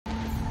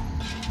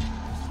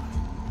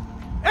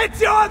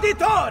Ezio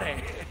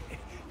Auditore!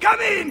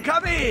 Come in,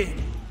 come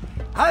in!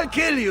 I'll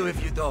kill you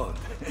if you don't.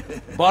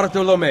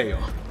 Bartolomeo.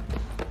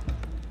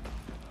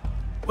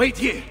 Wait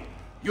here.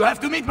 You have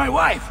to meet my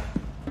wife.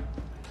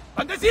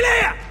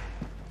 Fantasilea!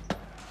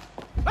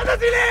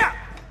 Fantasilea!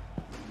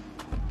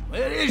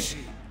 Where is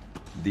she?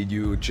 Did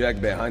you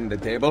check behind the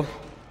table?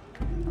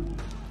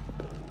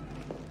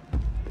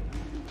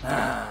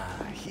 Ah,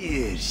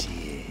 here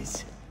she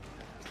is.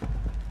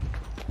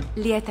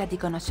 Lieta di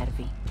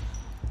conoscervi.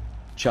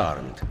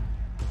 Charmed.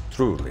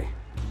 Truly.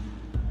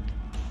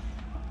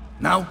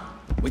 Now,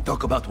 we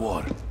talk about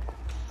war.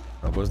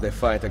 How was the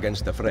fight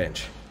against the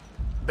French?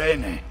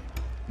 Bene.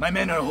 My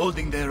men are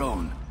holding their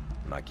own.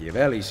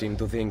 Machiavelli seemed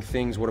to think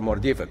things were more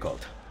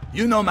difficult.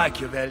 You know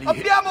Machiavelli.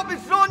 Abbiamo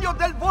bisogno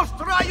del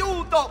vostro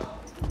aiuto!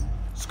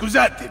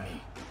 Scusatemi.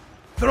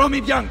 Throw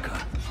me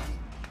Bianca.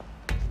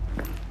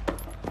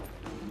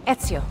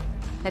 Ezio,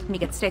 let me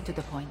get straight to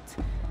the point.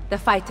 The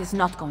fight is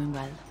not going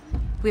well.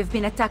 We have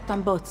been attacked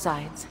on both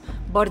sides.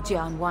 Borgia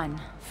on one,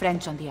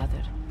 French on the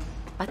other.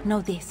 But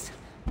know this.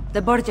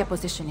 The Borgia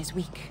position is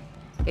weak.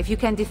 If you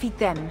can defeat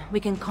them, we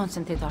can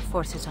concentrate our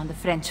forces on the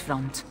French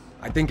front.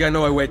 I think I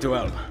know a way to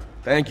help.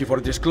 Thank you for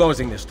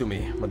disclosing this to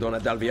me, Madonna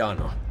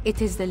Dalviano.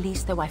 It is the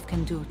least a wife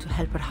can do to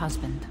help her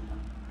husband.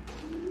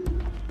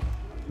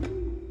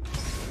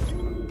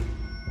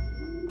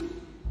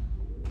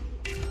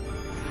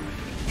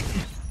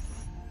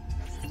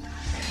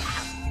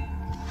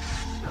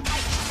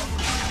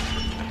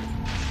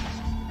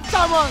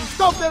 Someone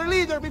stop their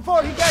leader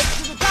before he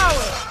gets to the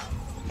tower!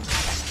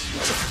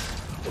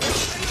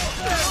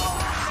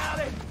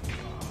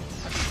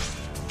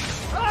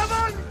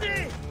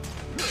 Avanti!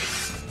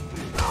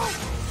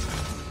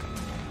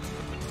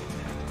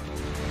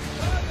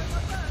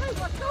 I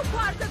was no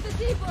part of the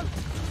people!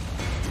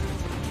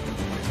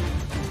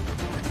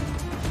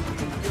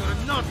 You're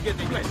not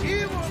getting this.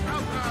 He won't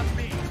outrun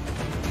me!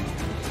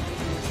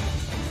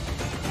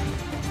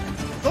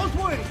 Don't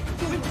worry,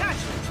 you'll catch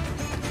it!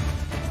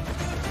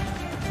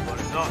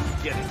 You're not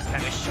getting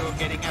catch. You're sure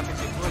getting up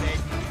is a good idea.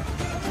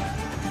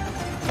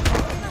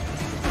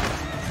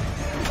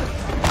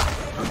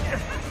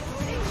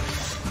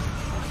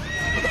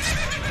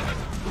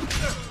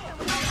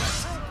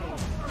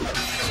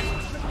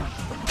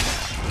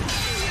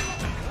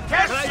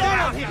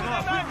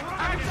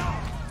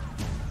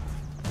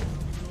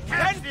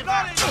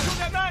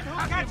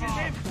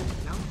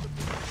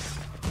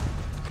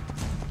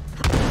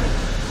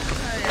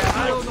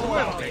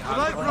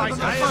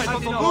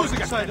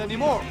 Losing side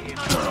anymore.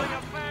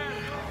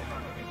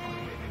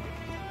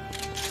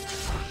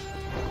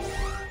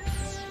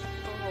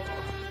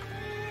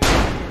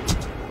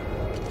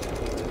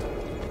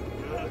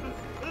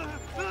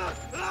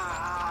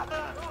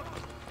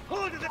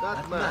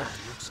 That man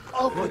looks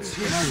awful. How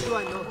do I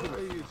know him?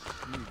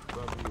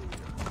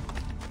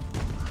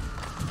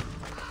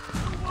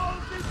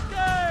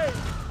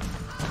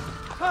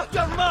 Cut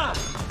your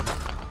mouth!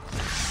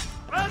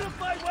 Out of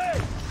my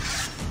way!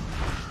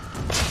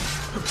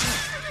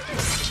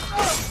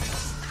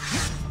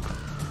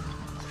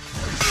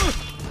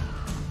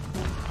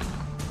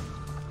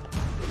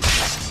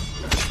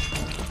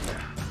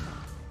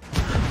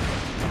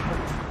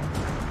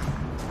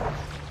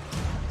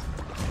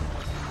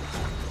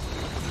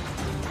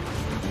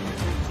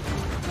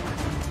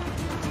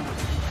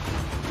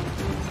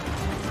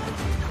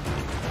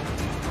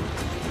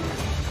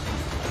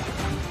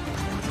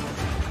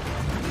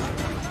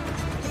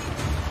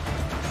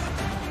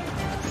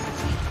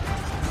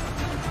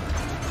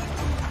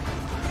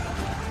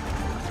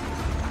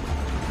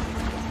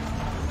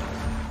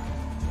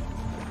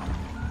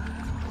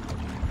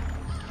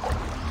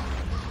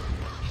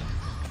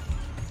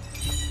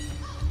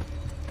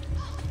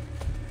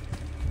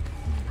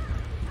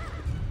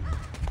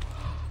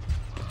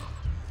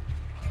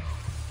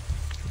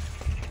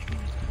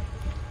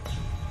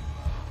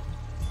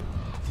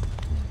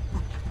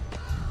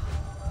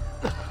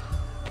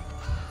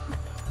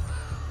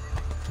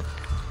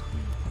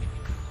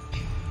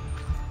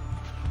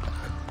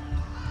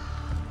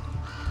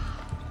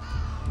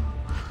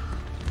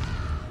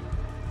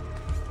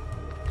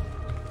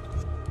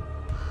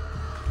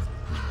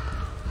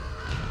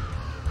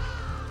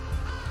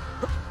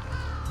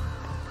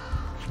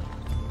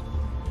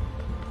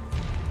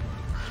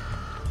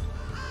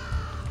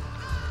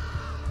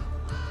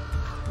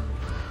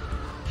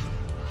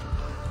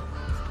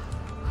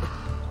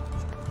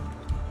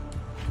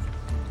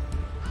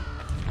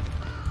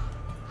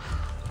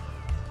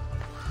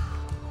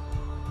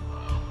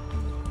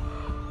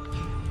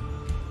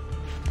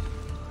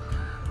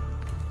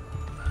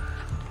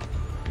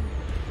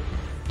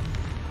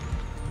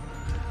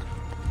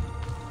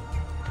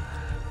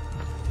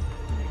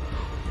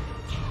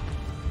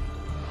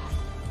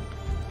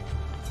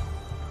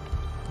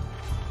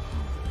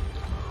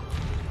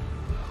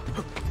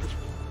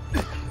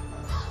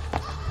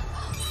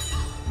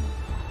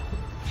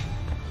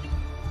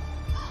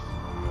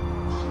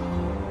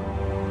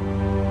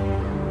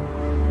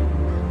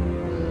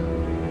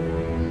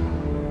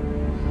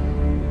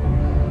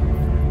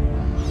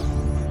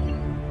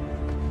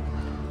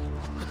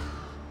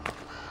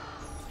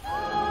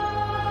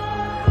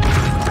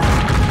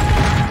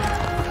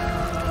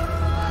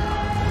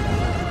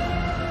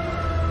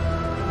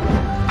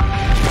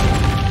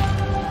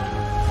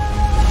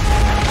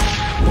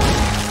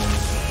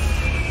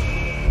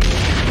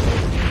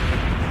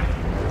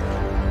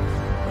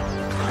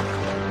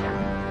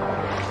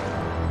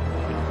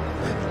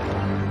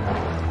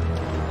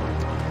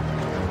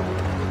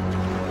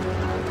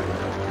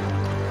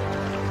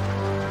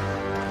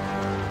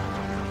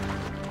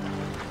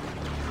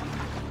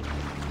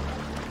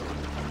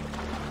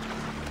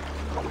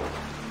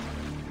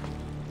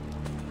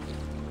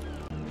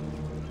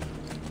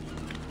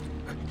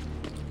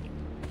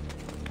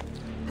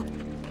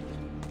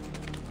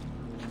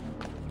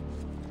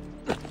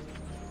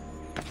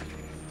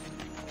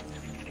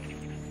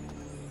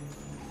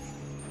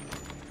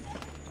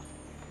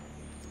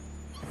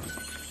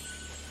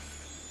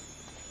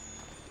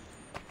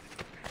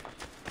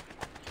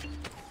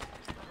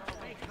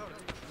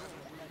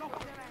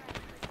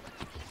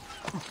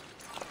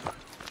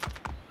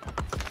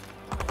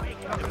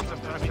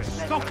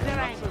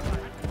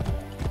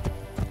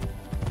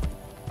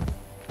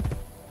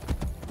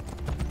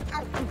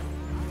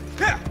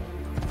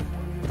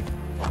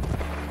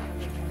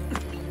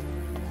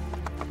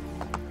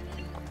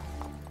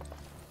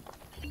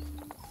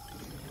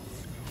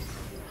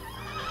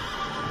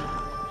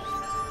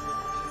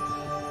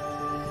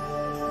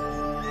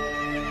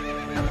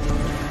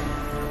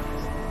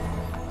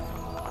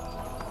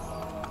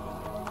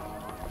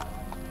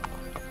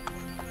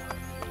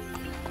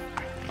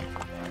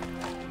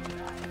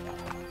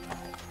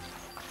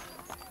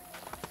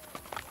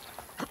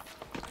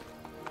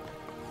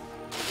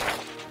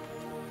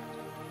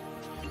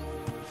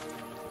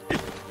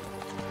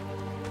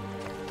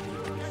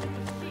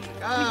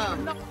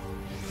 down.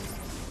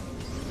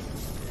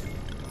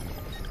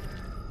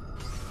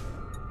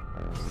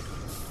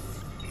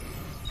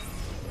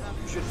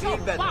 You should feel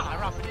better.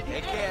 Far up in the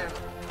Take air. care.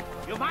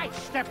 You might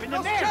step in the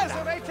Those nail.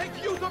 Cesare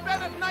take you to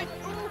bed at night.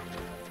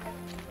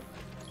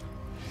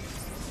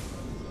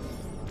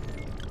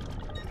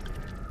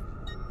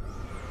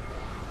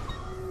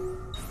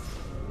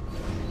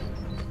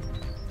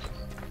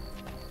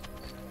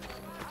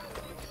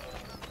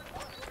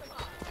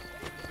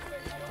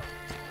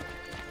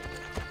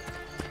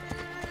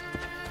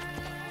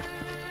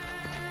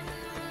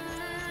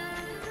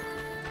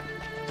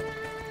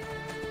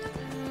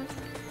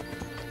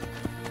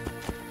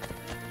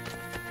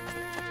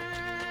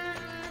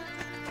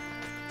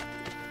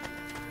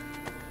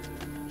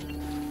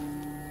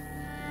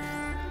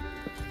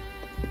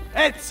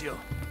 Ezio,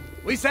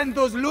 we sent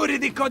those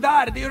luridi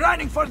codardi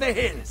running for the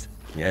hills.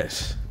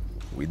 Yes,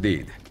 we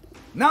did.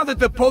 Now that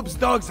the Pope's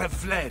dogs have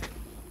fled,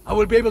 I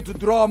will be able to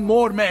draw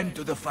more men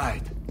to the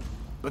fight.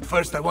 But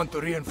first I want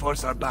to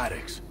reinforce our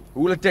barracks.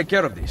 Who will take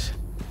care of this?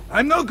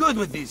 I'm no good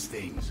with these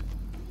things.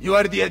 You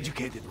are the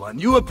educated one.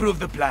 You approve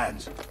the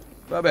plans.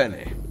 Va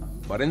bene.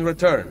 But in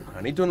return,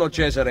 I need to know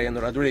Cesare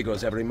and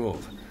Rodrigo's every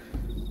move.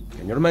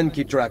 Can your men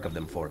keep track of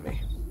them for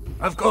me?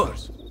 Of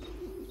course.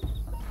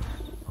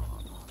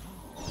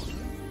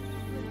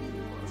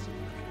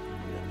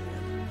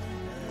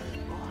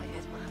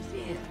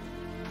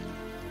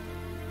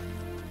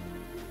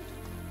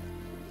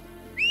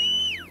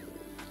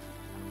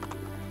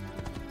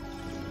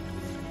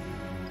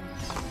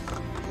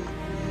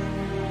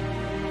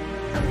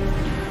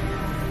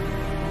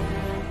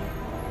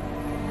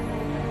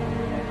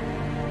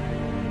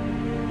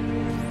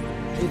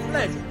 A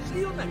pleasure. See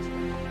you next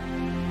time.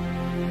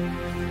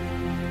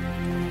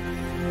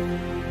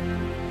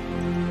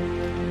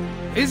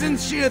 Isn't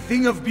she a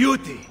thing of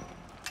beauty?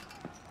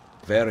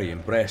 Very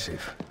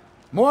impressive.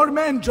 More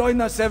men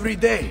join us every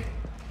day.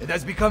 It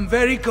has become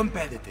very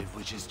competitive,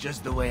 which is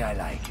just the way I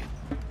like it.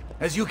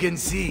 As you can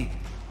see,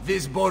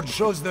 this board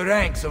shows the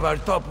ranks of our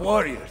top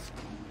warriors.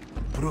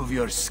 Prove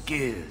your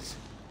skills,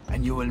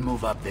 and you will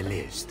move up the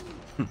list.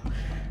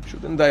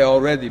 Shouldn't I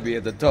already be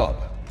at the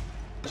top?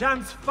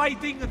 Jan's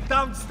fighting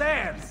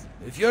downstairs.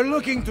 If you're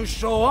looking to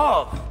show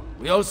off,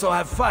 we also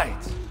have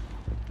fights.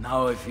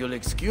 Now, if you'll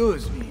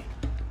excuse me,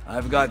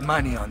 I've got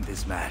money on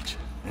this match.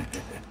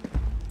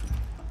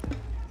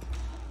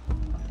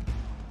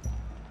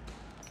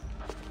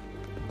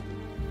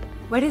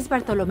 Where is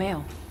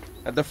Bartolomeo?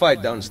 At the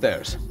fight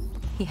downstairs.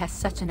 He has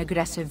such an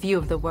aggressive view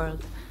of the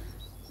world.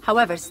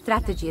 However,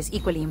 strategy is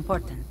equally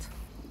important.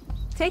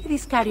 Take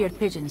these carrier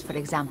pigeons, for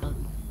example.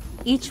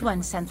 Each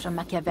one sent from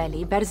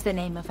Machiavelli bears the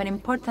name of an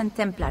important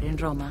Templar in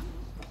Roma.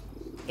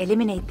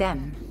 Eliminate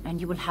them,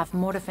 and you will have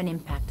more of an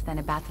impact than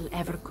a battle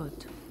ever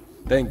could.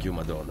 Thank you,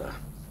 Madonna.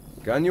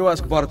 Can you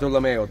ask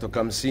Bartolomeo to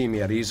come see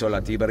me at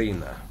Isola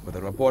Tiberina with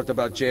a report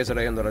about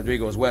Cesare and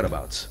Rodrigo's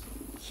whereabouts?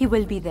 He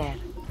will be there.